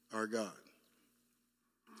our God.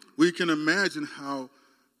 We can imagine how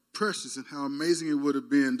precious and how amazing it would have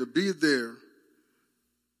been to be there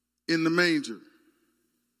in the manger,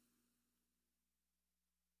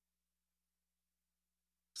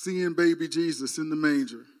 seeing baby Jesus in the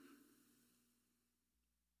manger.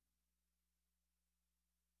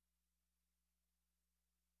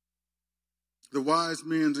 The wise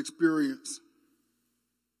men's experience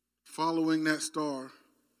following that star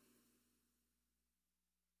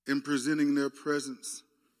and presenting their presence.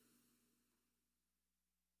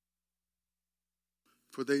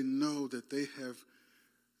 For they know that they have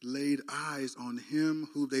laid eyes on him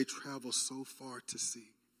who they travel so far to see.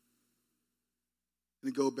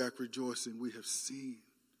 And go back rejoicing, we have seen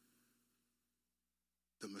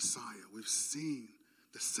the Messiah. We've seen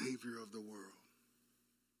the Savior of the world.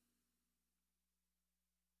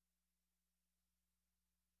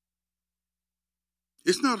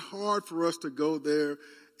 It's not hard for us to go there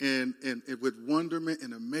and with wonderment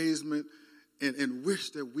and amazement and wish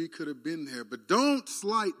that we could have been there. But don't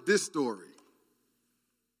slight this story.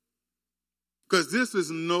 Because this is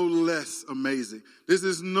no less amazing. This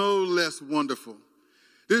is no less wonderful.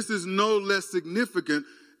 This is no less significant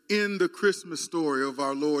in the Christmas story of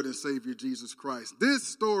our Lord and Savior Jesus Christ. This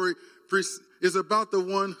story is about the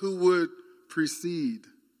one who would precede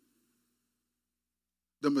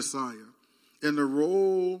the Messiah and the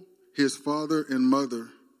role his father and mother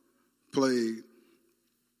played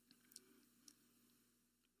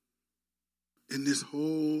in this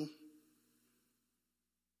whole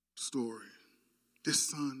story. This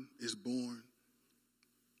son is born.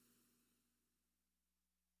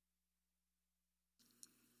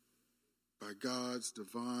 By God's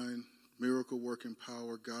divine miracle-working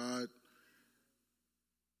power, God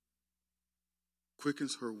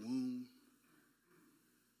quickens her womb,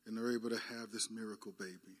 and they're able to have this miracle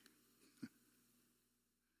baby.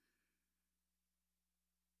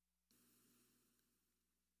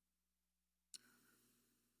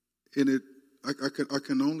 And I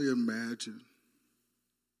can only imagine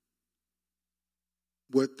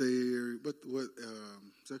what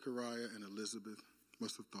Zechariah and Elizabeth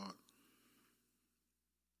must have thought.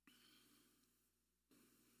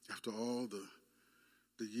 After all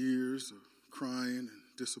the years of crying and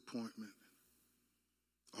disappointment,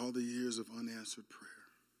 all the years of unanswered prayer.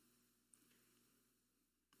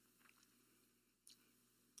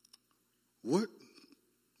 What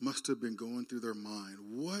must have been going through their mind?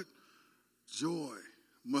 What joy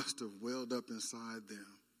must have welled up inside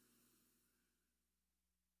them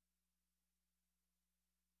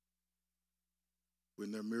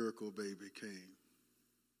when their miracle baby came?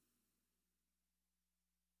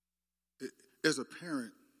 As a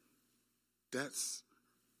parent, that's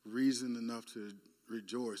reason enough to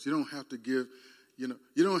rejoice. You don't have to you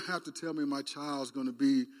don't have to tell me my child's going to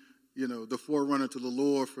be, the forerunner to the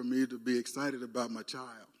Lord for me to be excited about my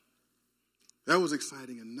child. That was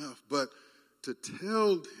exciting enough. But to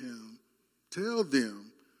tell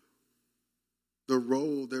them the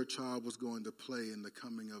role their child was going to play in the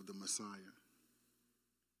coming of the Messiah.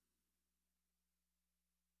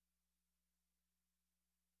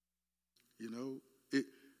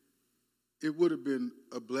 It would have been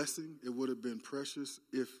a blessing. It would have been precious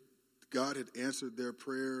if God had answered their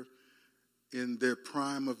prayer in their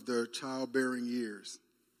prime of their childbearing years.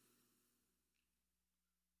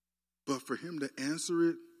 But for him to answer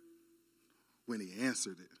it when he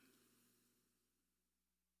answered it.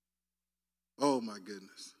 Oh my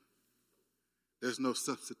goodness. There's no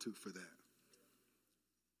substitute for that.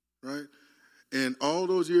 Right? And all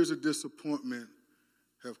those years of disappointment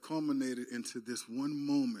have culminated into this one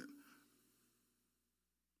moment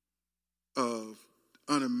of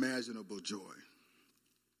unimaginable joy.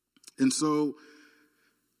 And so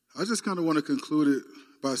I just kind of want to conclude it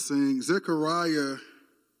by saying Zechariah,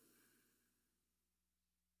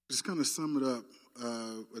 just kind of sum it up,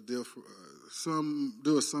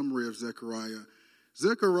 do a summary of Zechariah.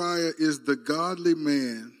 Zechariah is the godly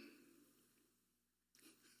man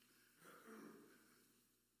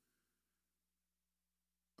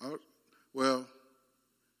well,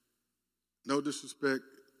 no disrespect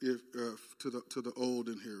to the old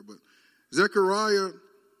in here, but Zechariah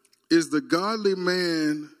is the godly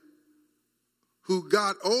man who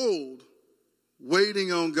got old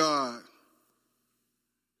waiting on God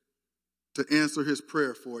to answer his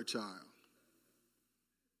prayer for a child.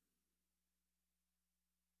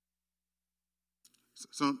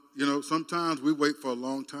 Sometimes we wait for a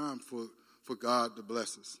long time for God to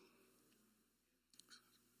bless us.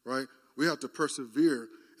 Right? We have to persevere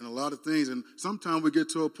in a lot of things. And sometimes we get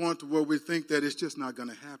to a point where we think that it's just not going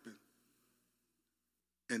to happen.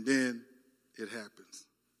 And then it happens.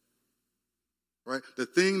 Right? The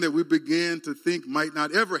thing that we begin to think might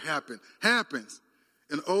not ever happen, happens.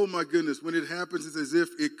 And oh my goodness, when it happens, it's as if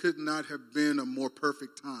it could not have been a more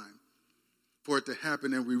perfect time for it to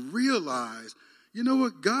happen. And we realize, you know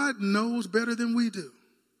what? God knows better than we do.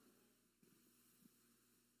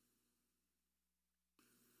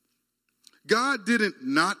 God didn't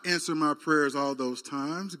not answer my prayers all those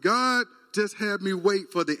times. God just had me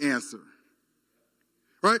wait for the answer.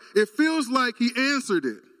 Right? It feels like he answered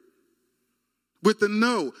it with a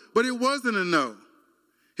no, but it wasn't a no.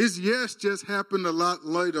 His yes just happened a lot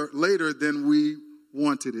later than we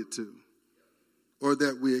wanted it to or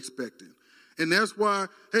that we expected. And that's why,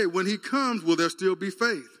 hey, when he comes, will there still be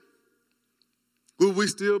faith? Will we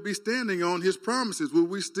still be standing on his promises? Will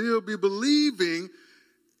we still be believing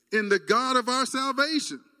in the God of our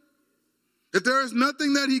salvation? If there is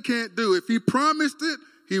nothing that he can't do, if he promised it,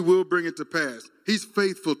 he will bring it to pass. He's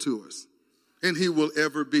faithful to us, and he will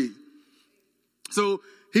ever be. So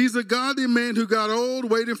he's a godly man who got old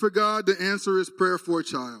waiting for God to answer his prayer for a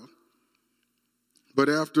child. But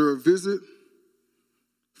after a visit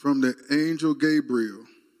from the angel Gabriel,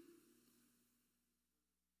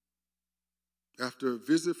 after a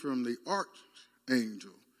visit from the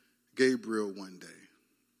archangel Gabriel one day,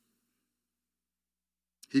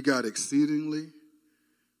 he got exceedingly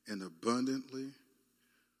and abundantly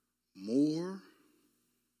more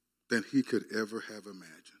than he could ever have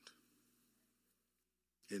imagined.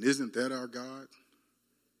 And isn't that our God?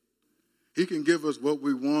 He can give us what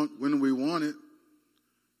we want when we want it.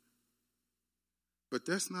 But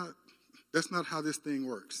that's not how this thing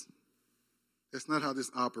works. That's not how this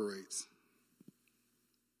operates.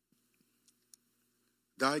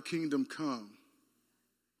 Thy kingdom come.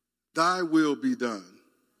 Thy will be done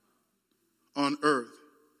on earth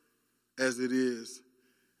as it is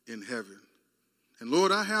in heaven. And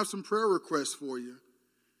Lord, I have some prayer requests for you,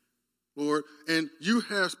 Lord. And you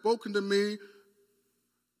have spoken to me.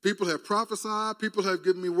 People have prophesied. People have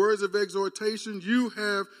given me words of exhortation. You've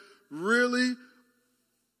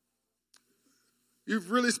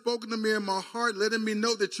really spoken to me in my heart, letting me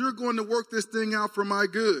know that you're going to work this thing out for my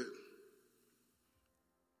good.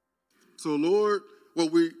 So, Lord,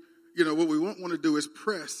 what we won't want to do is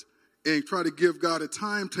press and try to give God a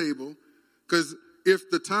timetable, because if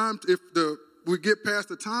we get past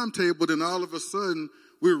the timetable, then all of a sudden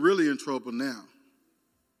we're really in trouble now,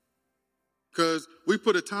 because we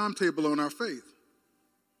put a timetable on our faith.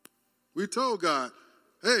 We told God,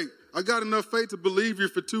 hey, I got enough faith to believe you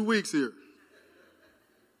for 2 weeks here.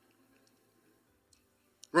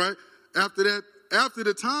 Right? After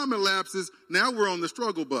the time elapses, now we're on the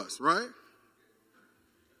struggle bus, right?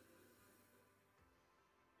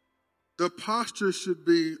 The posture should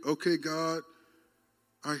be, okay, God,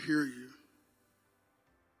 I hear you.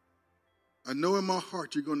 I know in my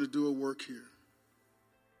heart you're going to do a work here.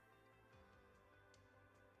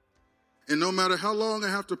 And no matter how long I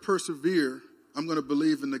have to persevere, I'm going to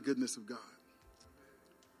believe in the goodness of God.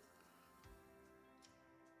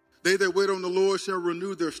 They that wait on the Lord shall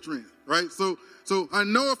renew their strength, right? So I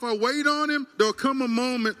know if I wait on him, there'll come a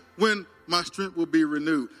moment when my strength will be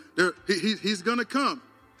renewed. He's going to come.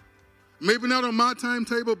 Maybe not on my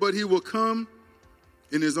timetable, but he will come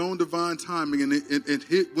in his own divine timing. And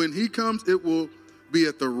when he comes, it will be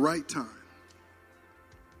at the right time.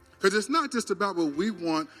 Because it's not just about what we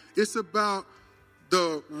want. It's about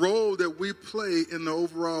the role that we play in the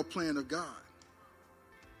overall plan of God.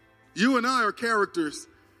 You and I are characters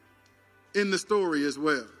in the story as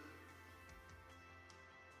well.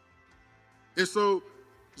 And so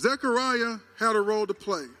Zechariah had a role to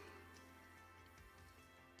play.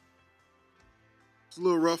 It's a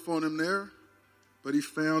little rough on him there, but he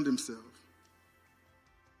found himself.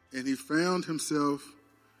 And he found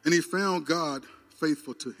God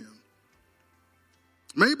faithful to him.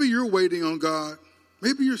 Maybe you're waiting on God.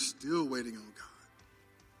 Maybe you're still waiting on God.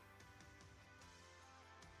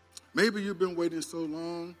 Maybe you've been waiting so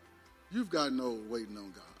long, you've gotten old waiting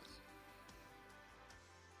on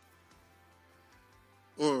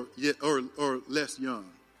God. Or less young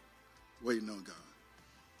waiting on God.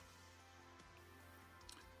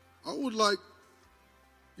 I would like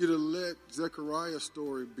you to let Zechariah's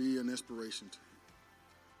story be an inspiration to you.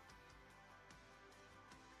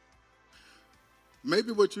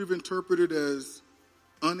 Maybe what you've interpreted as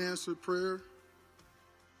unanswered prayer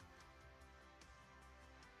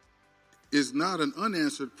is not an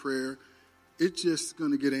unanswered prayer. It's just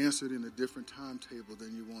going to get answered in a different timetable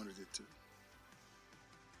than you wanted it to.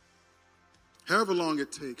 However long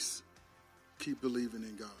it takes, keep believing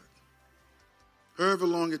in God. However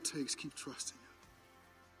long it takes, keep trusting him.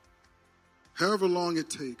 However long it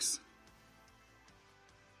takes,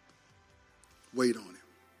 wait on him.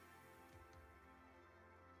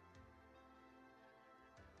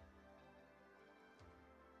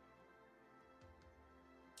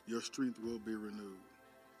 Your strength will be renewed.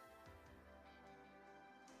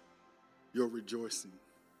 Your rejoicing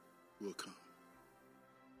will come.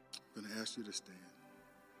 I'm going to ask you to stand.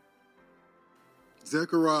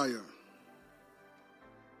 Zechariah,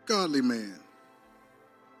 godly man.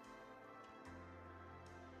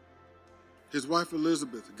 His wife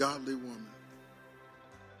Elizabeth, a godly woman.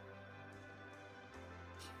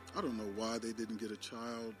 I don't know why they didn't get a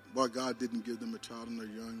child, why God didn't give them a child in their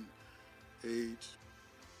young age.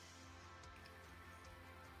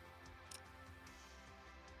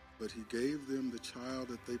 But he gave them the child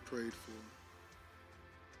that they prayed for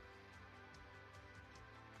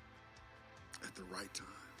at the right time.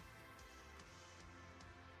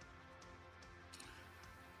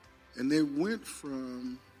 And they went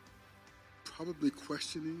from probably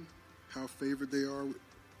questioning how favored they are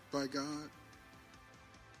by God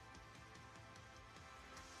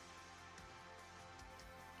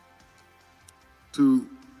to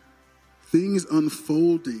things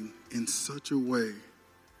unfolding in such a way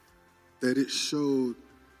that it showed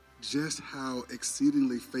just how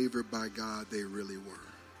exceedingly favored by God they really were.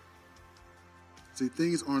 See,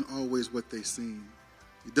 things aren't always what they seem.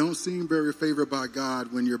 You don't seem very favored by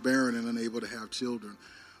God when you're barren and unable to have children.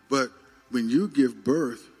 But when you give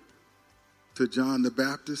birth to John the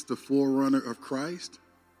Baptist, the forerunner of Christ,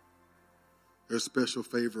 there's special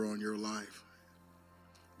favor on your life.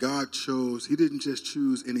 God chose, he didn't just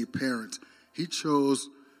choose any parents. He chose,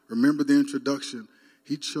 remember the introduction,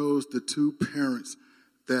 he chose the two parents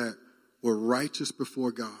that were righteous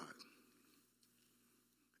before God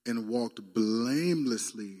and walked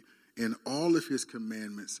blamelessly in all of his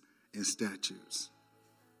commandments and statutes.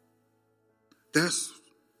 That's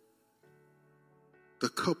the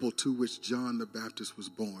couple to which John the Baptist was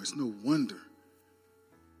born. It's no wonder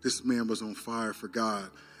this man was on fire for God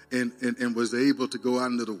and was able to go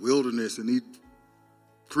out into the wilderness and eat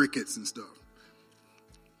crickets and stuff.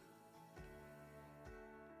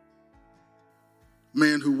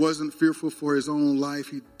 Man who wasn't fearful for his own life.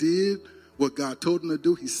 He did what God told him to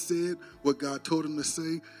do. He said what God told him to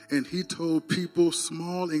say. And he told people,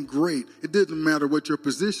 small and great. It didn't matter what your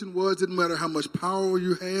position was. It didn't matter how much power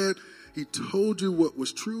you had. He told you what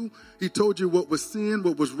was true. He told you what was sin,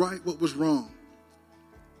 what was right, what was wrong.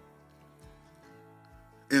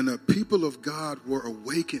 And the people of God were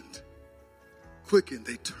awakened, quickened.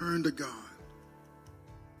 They turned to God.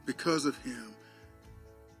 Because of him,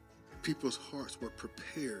 people's hearts were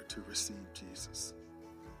prepared to receive Jesus.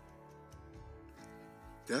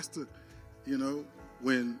 That's the,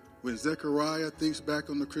 when Zechariah thinks back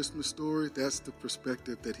on the Christmas story, that's the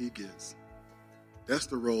perspective that he gets. That's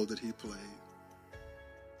the role that he played.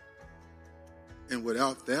 And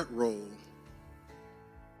without that role,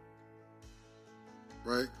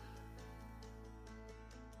 right,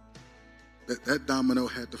 that domino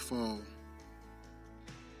had to fall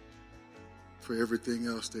for everything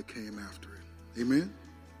else that came after it. Amen?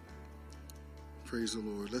 Praise the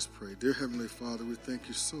Lord. Let's pray. Dear Heavenly Father, we thank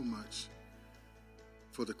you so much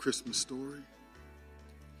for the Christmas story.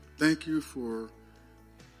 Thank you for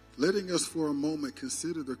letting us for a moment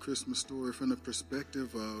consider the Christmas story from the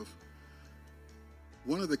perspective of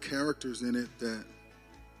one of the characters in it that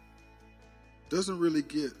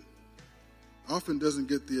often doesn't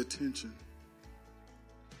get the attention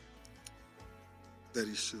that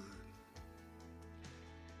he should.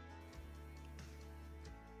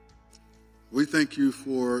 We thank you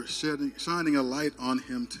for shining a light on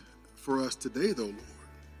him for us today, though, Lord.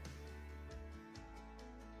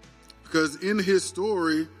 Because in his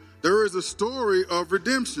story, there is a story of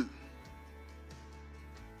redemption.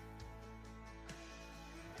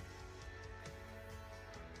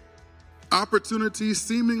 Opportunities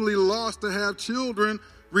seemingly lost to have children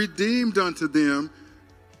redeemed unto them.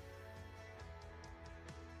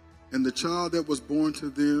 And the child that was born to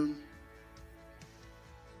them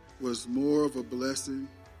was more of a blessing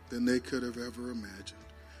than they could have ever imagined.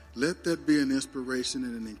 Let that be an inspiration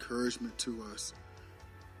and an encouragement to us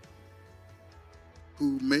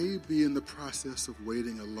who may be in the process of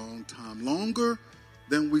waiting a long time, longer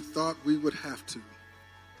than we thought we would have to.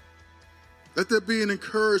 Let that be an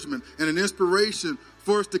encouragement and an inspiration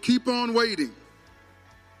for us to keep on waiting,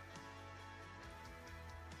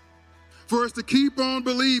 for us to keep on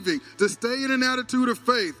believing, to stay in an attitude of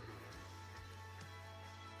faith,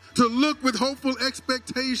 to look with hopeful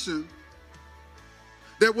expectation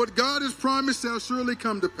that what God has promised shall surely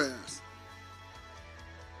come to pass.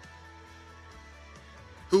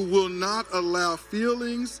 Who will not allow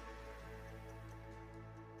feelings,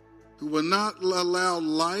 who will not allow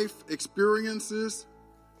life experiences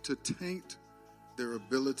to taint their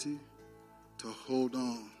ability to hold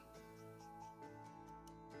on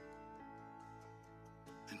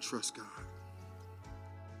and trust God.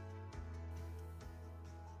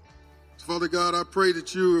 Father God, I pray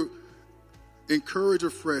that you encourage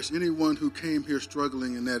afresh anyone who came here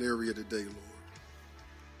struggling in that area today, Lord.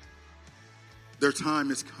 Their time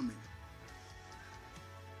is coming.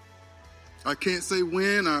 I can't say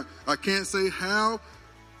when, I can't say how,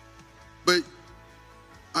 but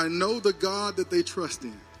I know the God that they trust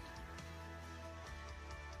in.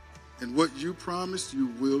 And what you promised, you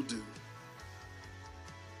will do.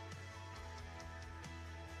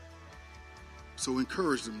 So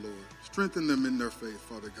encourage them, Lord. Strengthen them in their faith,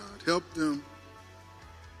 Father God. Help them.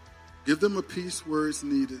 Give them a peace where it's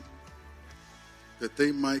needed, that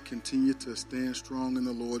they might continue to stand strong in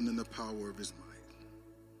the Lord and in the power of his might.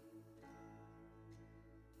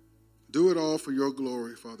 Do it all for your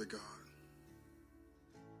glory, Father God.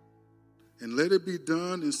 And let it be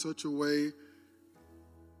done in such a way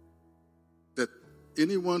that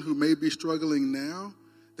anyone who may be struggling now,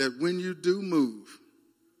 that when you do move,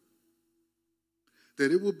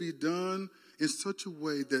 that it will be done in such a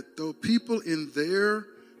way that the people in their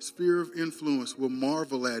sphere of influence will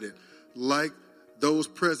marvel at it, like those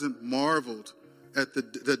present marveled at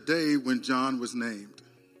the day when John was named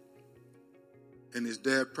and his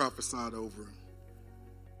dad prophesied over him.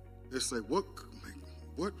 They say,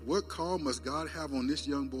 what call must God have on this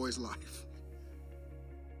young boy's life?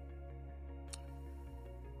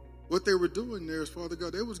 What they were doing there is, Father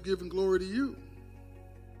God, they was giving glory to you.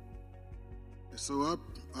 And so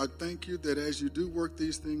I thank you that as you do work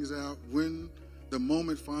these things out, when the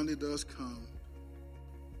moment finally does come,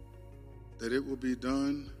 that it will be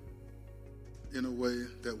done in a way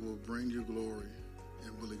that will bring you glory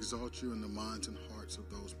and will exalt you in the minds and hearts of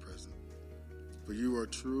those present. For you are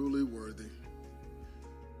truly worthy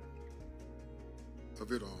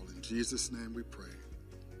of it all. In Jesus' name we pray.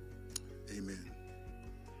 Amen.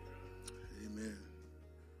 Amen.